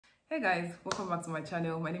Hey guys, welcome back to my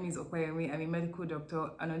channel. My name is Opayemi. I'm a medical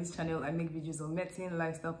doctor, and on this channel I make videos on medicine,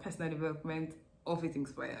 lifestyle, personal development, all things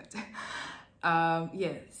inspired. So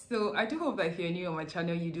I do hope that if you're new on my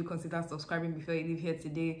channel, you do consider subscribing before you leave here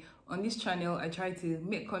today. On this channel, I try to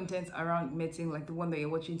make content around medicine like the one that you're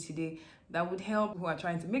watching today that would help who are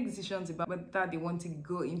trying to make decisions about whether they want to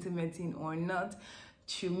go into medicine or not,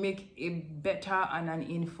 to make a better and an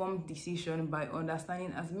informed decision by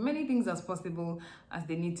understanding as many things as possible as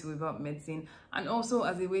they need to about medicine, and also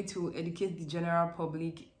as a way to educate the general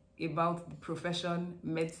public about the profession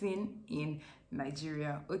medicine in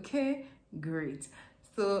Nigeria. Okay, great.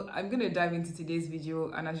 So I'm going to dive into today's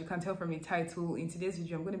video, and as you can tell from the title, in today's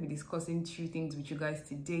video I'm going to be discussing two things with you guys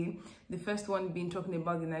today. The first one being talking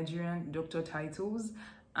about the Nigerian doctor titles,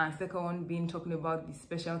 and second one being talking about the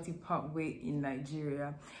specialty pathway in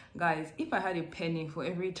Nigeria. Guys, if I had a penny for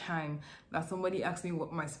every time that somebody asked me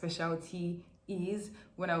what my specialty is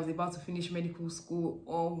when I was about to finish medical school,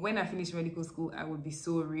 or when I finished medical school, I would be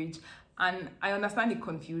so rich. And I understand the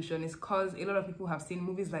confusion. It's because a lot of people have seen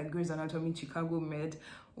movies like Grey's Anatomy, Chicago Med,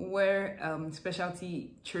 where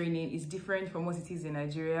specialty training is different from what it is in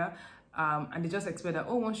Nigeria. And they just expect that,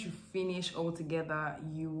 oh, once you finish all together,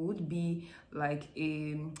 you would be like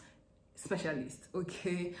a specialist,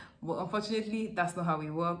 okay? But unfortunately, that's not how it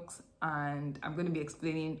works, and I'm going to be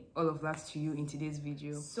explaining all of that to you in today's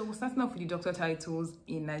video. So starting off with the doctor titles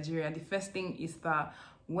in Nigeria, the first thing is that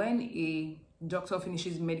when a doctor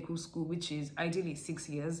finishes medical school, which is ideally 6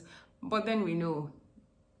 years, but then we know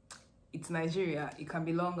it's Nigeria, it can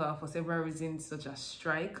be longer for several reasons such as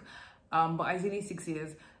strike, but ideally 6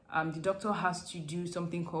 years. The doctor has to do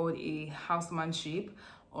something called a housemanship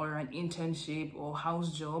or an internship or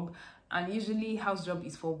house job, and usually house job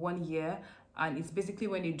is for 1 year, and it's basically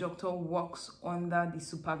when a doctor works under the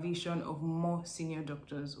supervision of more senior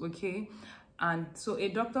doctors, okay? And so a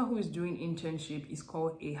doctor who is doing internship is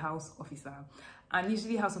called a house officer, and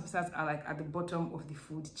usually house officers are like at the bottom of the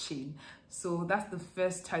food chain. So that's the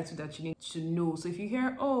first title that you need to know. So if you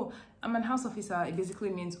hear, oh, I'm an house officer, it basically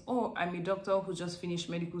means, oh, I'm a doctor who just finished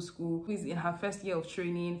medical school, who is in her first year of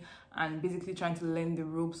training and basically trying to learn the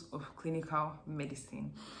ropes of clinical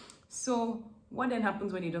medicine. So what then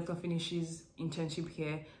happens when a doctor finishes internship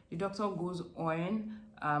here? The doctor goes on,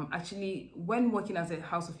 actually, when working as a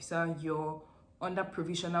house officer, you're under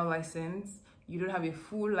provisional license. You don't have a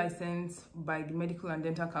full license by the Medical and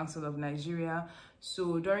Dental Council of Nigeria.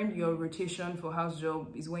 So during your rotation for house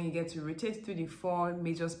job is when you get to rotate through the 4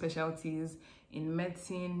 major specialties in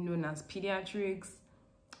medicine, known as pediatrics,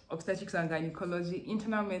 obstetrics and gynecology,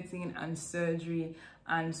 internal medicine, and surgery.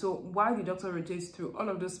 And so while the doctor rotates through all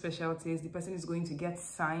of those specialties, the person is going to get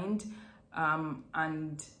signed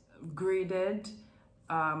and graded.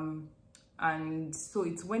 And so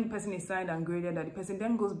it's when the person is signed and graded that the person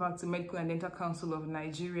then goes back to Medical and Dental Council of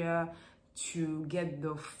Nigeria to get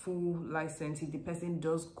the full license if the person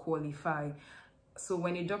does qualify. So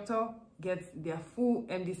when a doctor gets their full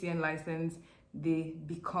MDCN license, they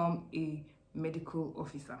become a medical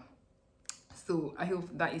officer. So I hope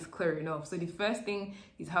that is clear enough. So the first thing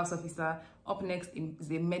is house officer. Up next is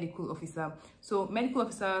a medical officer. So medical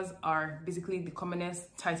officers are basically the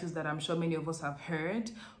commonest titles that I'm sure many of us have heard,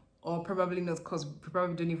 or probably not, because we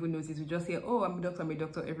probably don't even notice. We just hear, oh, I'm a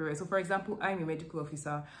doctor everywhere. So for example, I'm a medical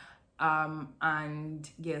officer. And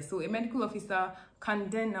yeah, so a medical officer can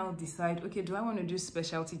then now decide, okay, do I want to do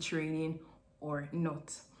specialty training or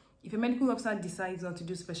not? If a medical officer decides not to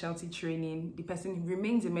do specialty training, the person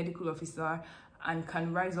remains a medical officer and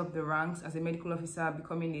can rise up the ranks as a medical officer,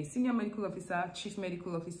 becoming a senior medical officer, chief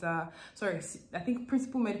medical officer, I think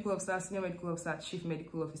principal medical officer, senior medical officer, chief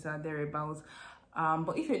medical officer, thereabouts.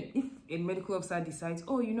 But if a medical officer decides,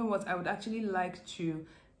 oh, you know what, I would actually like to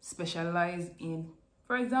specialize in,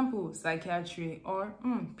 for example, psychiatry or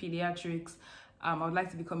pediatrics, I would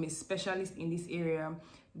like to become a specialist in this area,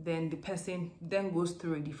 then the person then goes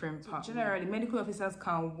through a different path. Generally, medical officers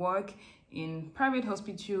can work in private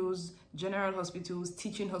hospitals, general hospitals,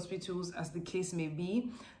 teaching hospitals, as the case may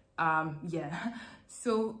be.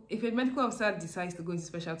 So if a medical officer decides to go into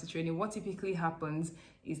specialty training, what typically happens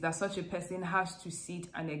is that such a person has to sit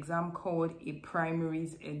an exam called a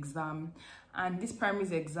primaries exam. And this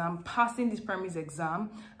primaries exam, passing this primaries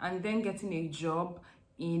exam and then getting a job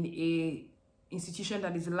in a institution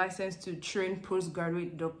that is licensed to train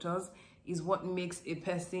postgraduate doctors is what makes a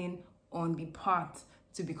person on the path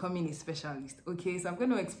to becoming a specialist. Okay, so I'm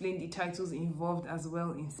going to explain the titles involved as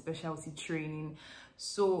well in specialty training.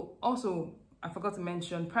 So also, I forgot to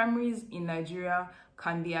mention, primaries in Nigeria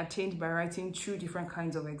can be attained by writing 2 different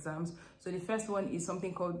kinds of exams. So the first one is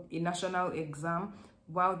something called a national exam,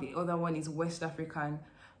 while the other one is West African.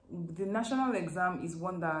 the national exam is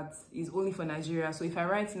one that is only for Nigeria. So if I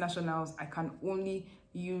write nationals, I can only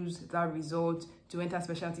use that result to enter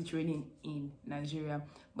specialty training in Nigeria.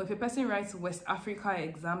 But if a person writes West Africa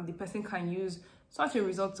exam, the person can use such a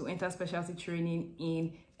result to enter specialty training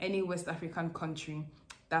in any West African country.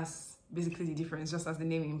 That's basically the difference, just as the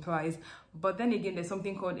name implies. But then again, there's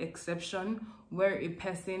something called exception, where a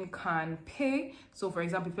person can pay. So for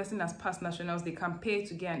example, if a person has passed nationals, they can pay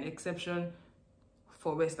to get an exception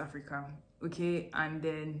for West Africa. Okay, and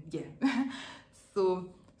then yeah. so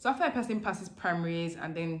after a person passes primaries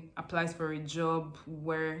and then applies for a job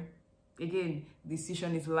where, again, the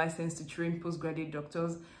institution is licensed to train postgraduate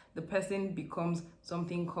doctors, the person becomes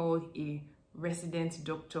something called a resident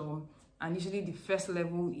doctor. And usually the first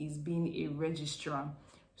level is being a registrar.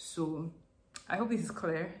 So I hope this is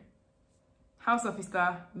clear. House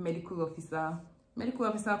officer, medical officer. Medical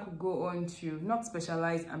officer could go on to not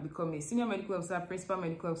specialize and become a senior medical officer, principal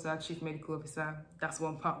medical officer, chief medical officer. That's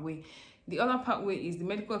one pathway. The other pathway is the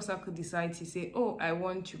medical officer could decide to say, oh, I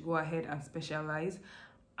want to go ahead and specialize.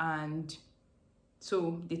 And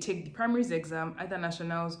so they take the primaries exam, either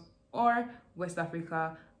nationals or West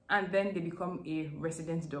Africa, and then they become a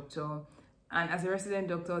resident doctor. And as a resident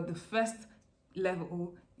doctor, the first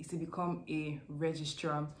level is to become a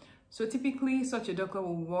registrar. So typically, such a doctor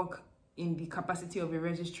will work in the capacity of a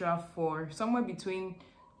registrar for somewhere between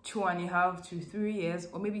 2.5 to 3 years,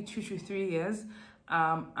 or maybe 2 to 3 years,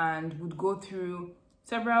 and would go through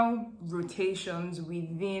several rotations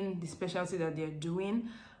within the specialty that they're doing,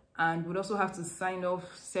 and would also have to sign off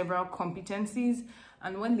several competencies.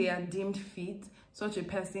 And when they are deemed fit, such a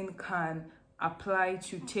person can apply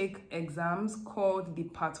to take exams called the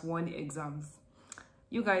Part 1 exams.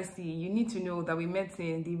 You guys see, you need to know that with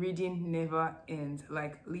medicine, the reading never ends,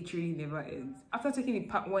 like literally never ends. After taking the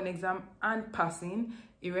Part 1 exam and passing,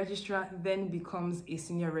 a registrar then becomes a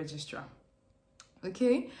senior registrar.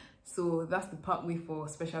 Okay, so that's the pathway for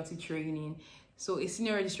specialty training. So a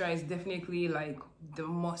senior registrar is definitely like the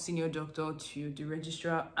more senior doctor to the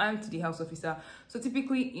registrar and to the house officer. So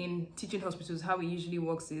typically in teaching hospitals, how it usually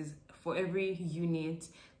works is for every unit,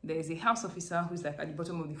 there's a house officer who's like at the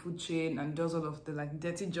bottom of the food chain and does all of the like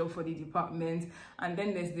dirty job for the department. And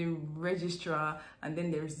then there's the registrar, and then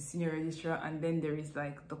there is the senior registrar, and then there is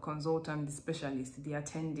like the consultant, the specialist, the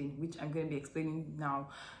attending, which I'm going to be explaining now.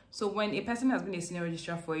 So when a person has been a senior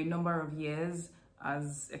registrar for a number of years,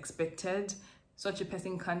 as expected, such a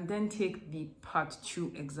person can then take the Part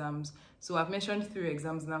 2 exams. So I've mentioned 3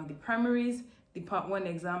 exams now: the primaries, the Part 1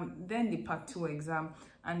 exam, then the Part 2 exam.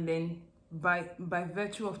 And then by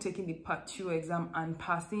virtue of taking the Part 2 exam and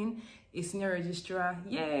passing, a senior registrar,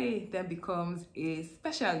 yay, then becomes a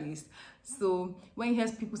specialist. So when you hear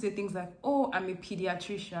people say things like, oh, I'm a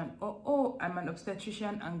pediatrician, or oh, I'm an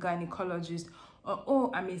obstetrician and gynecologist, or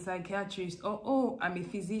oh, I'm a psychiatrist, or oh, I'm a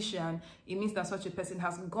physician, it means that such a person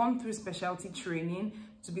has gone through specialty training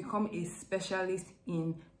to become a specialist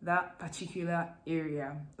in that particular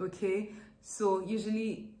area. Okay, so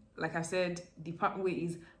usually, like I said, the pathway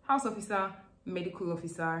is house officer, medical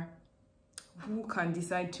officer, who can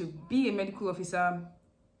decide to be a medical officer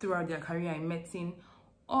throughout their career in medicine,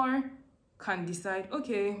 or can decide,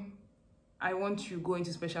 okay, I want to go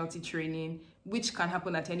into specialty training, which can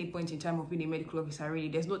happen at any point in time of being a medical officer. Really,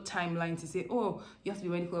 there's no timeline to say, oh, you have to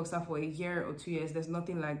be a medical officer for a year or 2 years. There's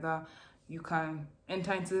nothing like that. You can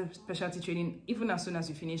enter into specialty training even as soon as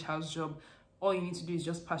you finish house job. All you need to do is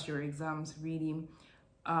just pass your exams, really.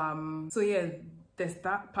 So yeah, there's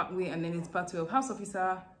that pathway, and then it's Part 2 of house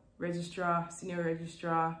officer, registrar, senior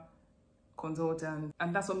registrar, consultant,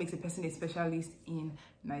 and that's what makes a person a specialist in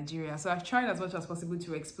Nigeria. So I've tried as much as possible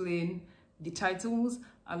to explain the titles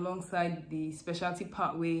alongside the specialty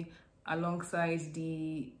pathway, alongside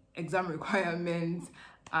the exam requirements,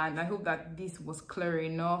 and I hope that this was clear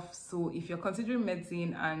enough. So if you're considering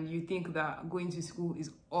medicine and you think that going to school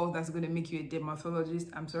is all that's going to make you a dermatologist,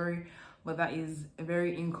 I'm sorry, but that is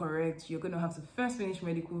very incorrect. You're going to have to first finish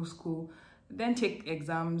medical school, then take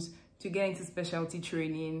exams to get into specialty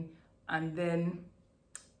training, and then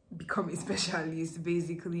become a specialist,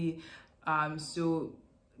 basically. So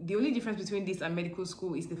the only difference between this and medical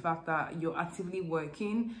school is the fact that you're actively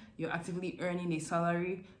working, you're actively earning a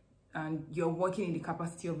salary, and you're working in the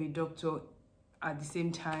capacity of a doctor at the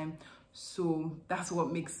same time. So that's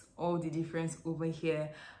what makes all the difference over here.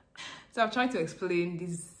 So I've tried to explain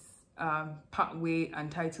this pathway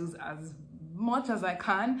and titles as much as I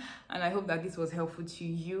can, and I hope that this was helpful to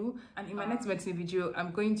you. And in my next medicine video,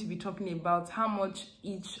 I'm going to be talking about how much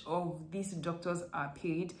each of these doctors are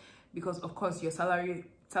paid, because of course your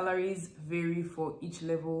salaries vary for each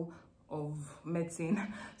level of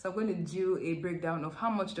medicine. So I'm going to do a breakdown of how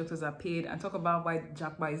much doctors are paid and talk about why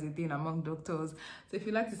jackpot is a thing among doctors. So if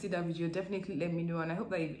you'd like to see that video, definitely let me know, and I hope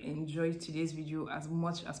that you enjoyed today's video as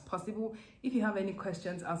much as possible. If you have any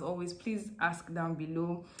questions, as always, please ask down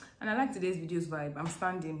below. And I like today's video's vibe. I'm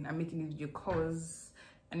standing, I'm making this video cause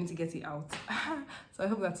I need to get it out. So I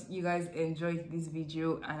hope that you guys enjoyed this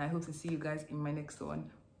video, and I hope to see you guys in my next one.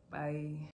 Bye.